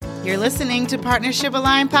You're listening to Partnership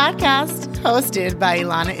Aligned Podcast, hosted by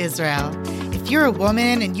Ilana Israel. If you're a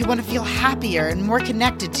woman and you want to feel happier and more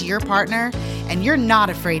connected to your partner, and you're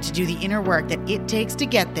not afraid to do the inner work that it takes to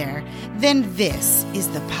get there, then this is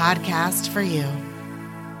the podcast for you.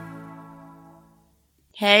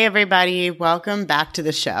 Hey, everybody. Welcome back to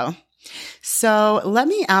the show. So let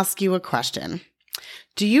me ask you a question.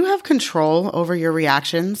 Do you have control over your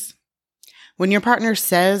reactions? When your partner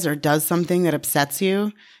says or does something that upsets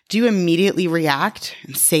you, do you immediately react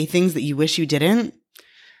and say things that you wish you didn't?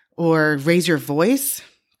 Or raise your voice,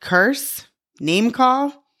 curse, name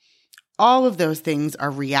call? All of those things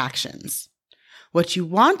are reactions. What you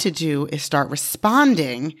want to do is start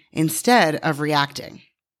responding instead of reacting.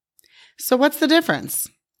 So what's the difference?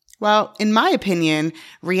 Well, in my opinion,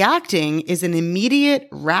 reacting is an immediate,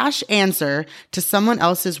 rash answer to someone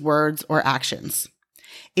else's words or actions.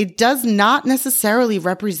 It does not necessarily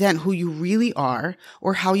represent who you really are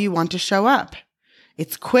or how you want to show up.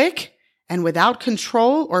 It's quick and without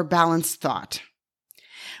control or balanced thought.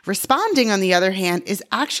 Responding, on the other hand, is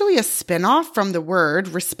actually a spinoff from the word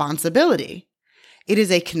responsibility. It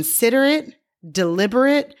is a considerate,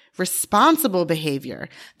 deliberate, responsible behavior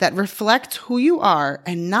that reflects who you are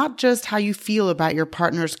and not just how you feel about your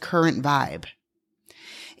partner's current vibe.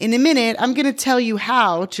 In a minute, I'm going to tell you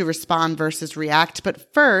how to respond versus react,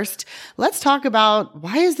 but first, let's talk about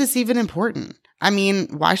why is this even important? I mean,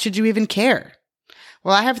 why should you even care?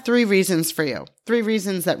 Well, I have 3 reasons for you. 3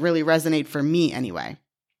 reasons that really resonate for me anyway.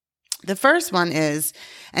 The first one is,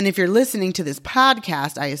 and if you're listening to this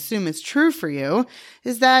podcast, I assume it's true for you,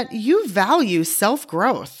 is that you value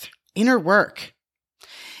self-growth, inner work.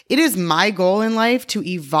 It is my goal in life to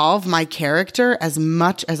evolve my character as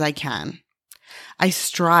much as I can. I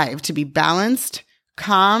strive to be balanced,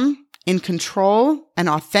 calm, in control, and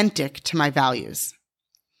authentic to my values.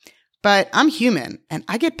 But I'm human, and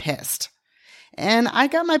I get pissed. And I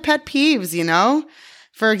got my pet peeves, you know?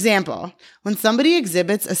 For example, when somebody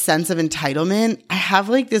exhibits a sense of entitlement, I have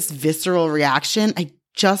like this visceral reaction. I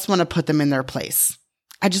just want to put them in their place.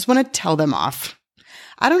 I just want to tell them off.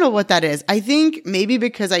 I don't know what that is. I think maybe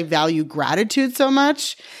because I value gratitude so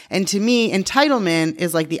much. And to me, entitlement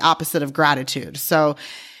is like the opposite of gratitude. So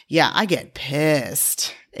yeah, I get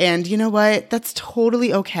pissed. And you know what? That's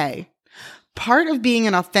totally okay. Part of being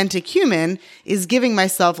an authentic human is giving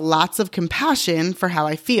myself lots of compassion for how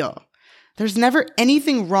I feel. There's never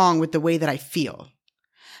anything wrong with the way that I feel.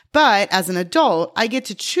 But as an adult, I get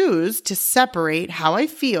to choose to separate how I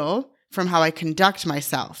feel from how I conduct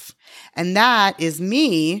myself. And that is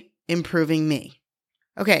me improving me.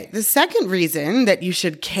 Okay, the second reason that you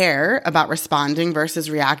should care about responding versus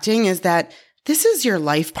reacting is that this is your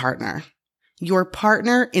life partner, your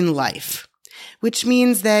partner in life, which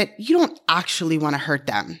means that you don't actually want to hurt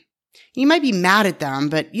them. You might be mad at them,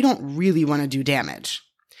 but you don't really want to do damage.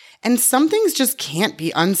 And some things just can't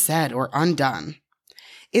be unsaid or undone.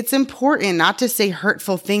 It's important not to say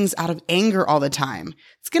hurtful things out of anger all the time.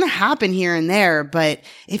 It's going to happen here and there, but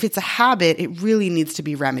if it's a habit, it really needs to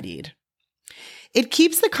be remedied. It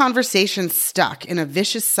keeps the conversation stuck in a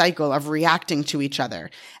vicious cycle of reacting to each other,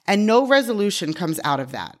 and no resolution comes out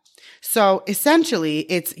of that. So essentially,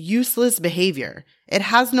 it's useless behavior. It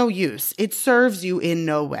has no use. It serves you in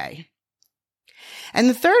no way. And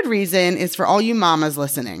the third reason is for all you mamas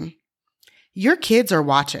listening. Your kids are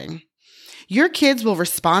watching. Your kids will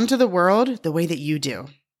respond to the world the way that you do.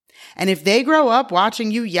 And if they grow up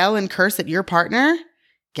watching you yell and curse at your partner,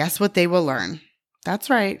 guess what they will learn? That's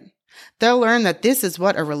right. They'll learn that this is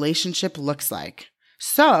what a relationship looks like.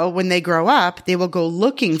 So when they grow up, they will go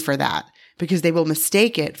looking for that because they will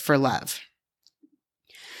mistake it for love.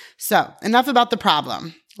 So enough about the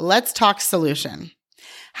problem. Let's talk solution.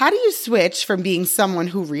 How do you switch from being someone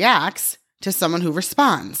who reacts to someone who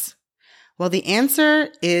responds? Well, the answer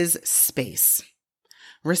is space.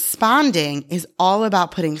 Responding is all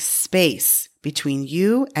about putting space between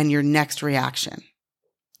you and your next reaction.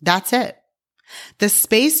 That's it. The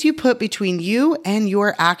space you put between you and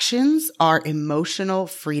your actions are emotional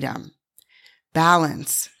freedom,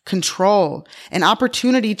 balance, control, an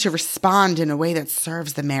opportunity to respond in a way that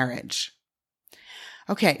serves the marriage.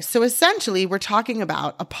 Okay, so essentially we're talking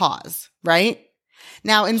about a pause, right?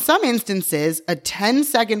 Now, in some instances, a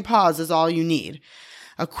 10-second pause is all you need.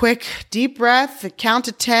 A quick deep breath, a count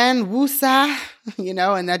to 10, woosah,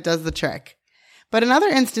 and that does the trick. But in other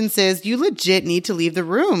instances, you legit need to leave the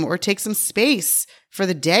room or take some space for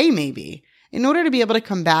the day maybe in order to be able to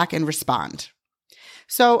come back and respond.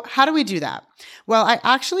 So how do we do that? Well, I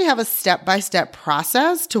actually have a step-by-step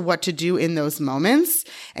process to what to do in those moments,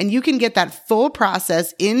 and you can get that full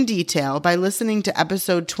process in detail by listening to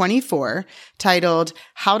episode 24 titled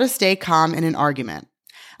How to Stay Calm in an Argument.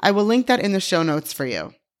 I will link that in the show notes for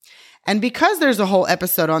you. And because there's a whole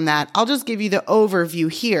episode on that, I'll just give you the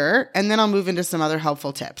overview here, and then I'll move into some other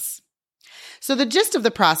helpful tips. So the gist of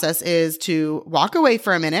the process is to walk away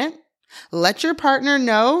for a minute, let your partner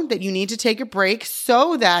know that you need to take a break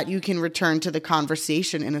so that you can return to the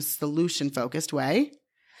conversation in a solution-focused way.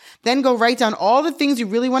 Then go write down all the things you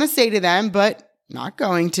really want to say to them, but not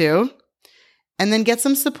going to. And then get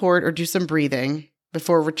some support or do some breathing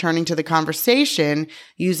before returning to the conversation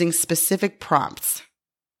using specific prompts.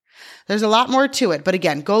 There's a lot more to it, but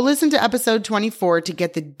again, go listen to episode 24 to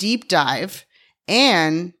get the deep dive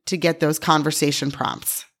and to get those conversation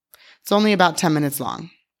prompts. It's only about 10 minutes long.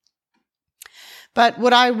 But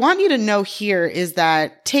what I want you to know here is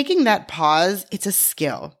that taking that pause, it's a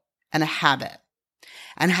skill and a habit.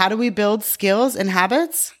 And how do we build skills and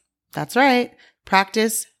habits? That's right.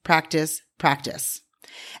 Practice, practice, practice.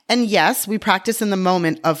 And yes, we practice in the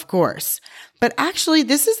moment, of course. But actually,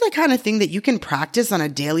 this is the kind of thing that you can practice on a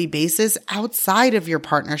daily basis outside of your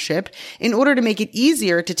partnership in order to make it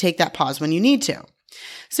easier to take that pause when you need to.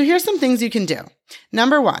 So here's some things you can do.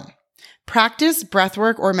 Number 1. Practice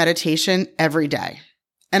breathwork or meditation every day.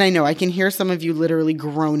 And I know I can hear some of you literally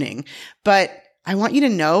groaning, but I want you to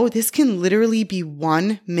know this can literally be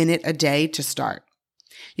 1 minute a day to start.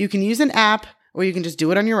 You can use an app or you can just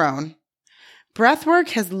do it on your own.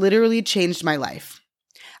 Breathwork has literally changed my life.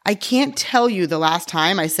 I can't tell you the last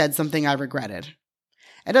time I said something I regretted.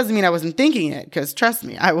 It doesn't mean I wasn't thinking it, because trust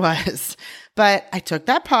me, I was. But I took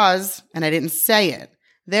that pause and I didn't say it,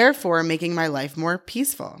 therefore making my life more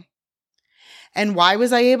peaceful. And why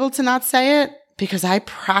was I able to not say it? Because I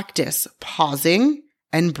practice pausing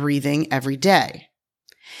and breathing every day.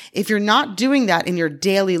 If you're not doing that in your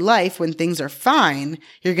daily life when things are fine,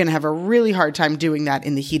 you're going to have a really hard time doing that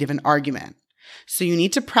in the heat of an argument. So you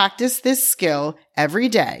need to practice this skill every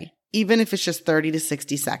day, even if it's just 30 to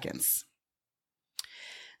 60 seconds.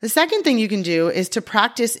 The second thing you can do is to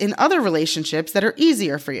practice in other relationships that are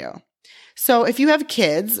easier for you. So if you have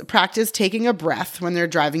kids, practice taking a breath when they're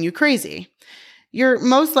driving you crazy. You're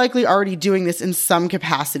most likely already doing this in some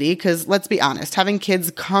capacity because, let's be honest, having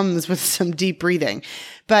kids comes with some deep breathing.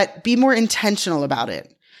 But be more intentional about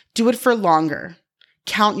it. Do it for longer.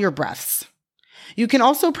 Count your breaths. You can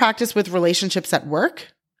also practice with relationships at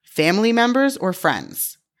work, family members, or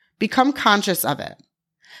friends. Become conscious of it.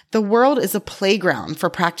 The world is a playground for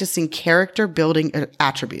practicing character-building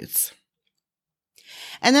attributes.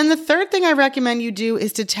 And then the third thing I recommend you do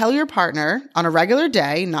is to tell your partner on a regular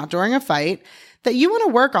day, not during a fight, that you want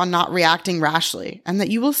to work on not reacting rashly and that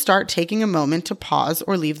you will start taking a moment to pause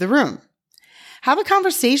or leave the room. Have a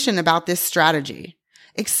conversation about this strategy.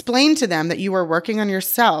 Explain to them that you are working on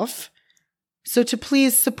yourself, so to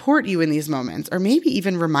please support you in these moments or maybe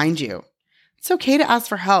even remind you. It's okay to ask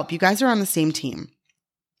for help. You guys are on the same team.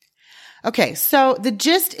 Okay, so the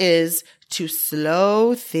gist is to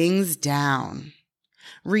slow things down.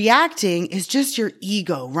 Reacting is just your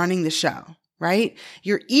ego running the show, right?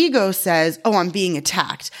 Your ego says, oh, I'm being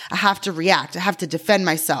attacked. I have to react. I have to defend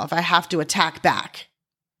myself. I have to attack back.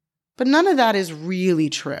 But none of that is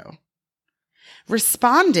really true.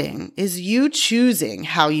 Responding is you choosing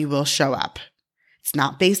how you will show up. It's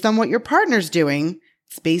not based on what your partner's doing.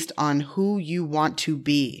 It's based on who you want to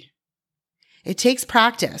be. It takes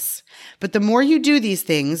practice, but the more you do these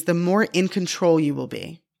things, the more in control you will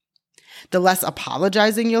be. The less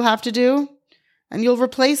apologizing you'll have to do, and you'll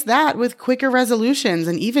replace that with quicker resolutions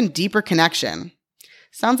and even deeper connection.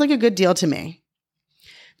 Sounds like a good deal to me.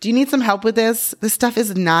 Do you need some help with this? This stuff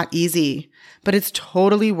is not easy, but it's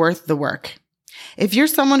totally worth the work. If you're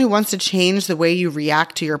someone who wants to change the way you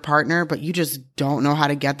react to your partner, but you just don't know how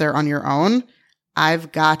to get there on your own,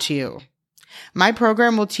 I've got you. My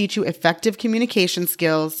program will teach you effective communication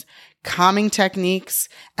skills, calming techniques,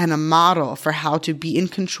 and a model for how to be in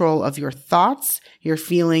control of your thoughts, your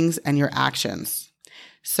feelings, and your actions.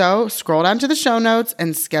 So scroll down to the show notes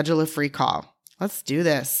and schedule a free call. Let's do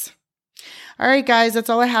this. All right, guys, that's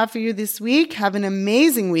all I have for you this week. Have an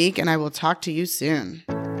amazing week, and I will talk to you soon.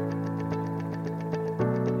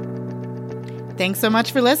 Thanks so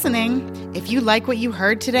much for listening. If you like what you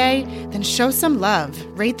heard today, then show some love,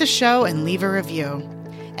 rate the show, and leave a review.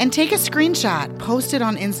 And take a screenshot, post it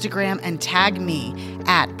on Instagram, and tag me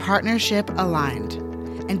at Partnership Aligned.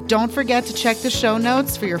 And don't forget to check the show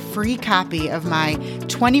notes for your free copy of my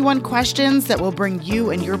 21 questions that will bring you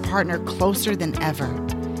and your partner closer than ever.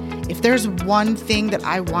 if there's one thing that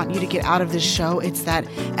I want you to get out of this show, it's that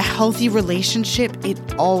a healthy relationship, it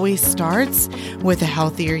always starts with a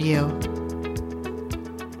healthier you.